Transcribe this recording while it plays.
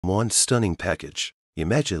One stunning package.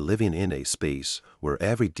 Imagine living in a space where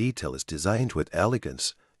every detail is designed with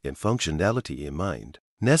elegance and functionality in mind,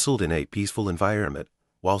 nestled in a peaceful environment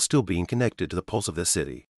while still being connected to the pulse of the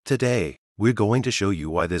city. Today, we're going to show you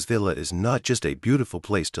why this villa is not just a beautiful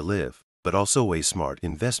place to live, but also a smart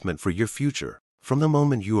investment for your future. From the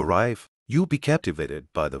moment you arrive, you'll be captivated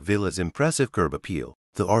by the villa's impressive curb appeal.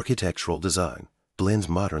 The architectural design blends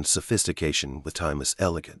modern sophistication with timeless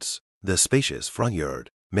elegance. The spacious front yard,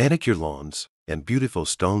 manicured lawns, and beautiful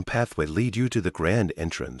stone pathway lead you to the grand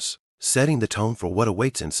entrance, setting the tone for what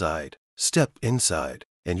awaits inside. Step inside,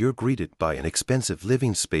 and you're greeted by an expansive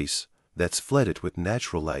living space that's flooded with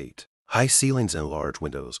natural light. High ceilings and large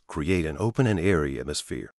windows create an open and airy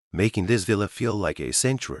atmosphere, making this villa feel like a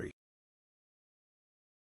sanctuary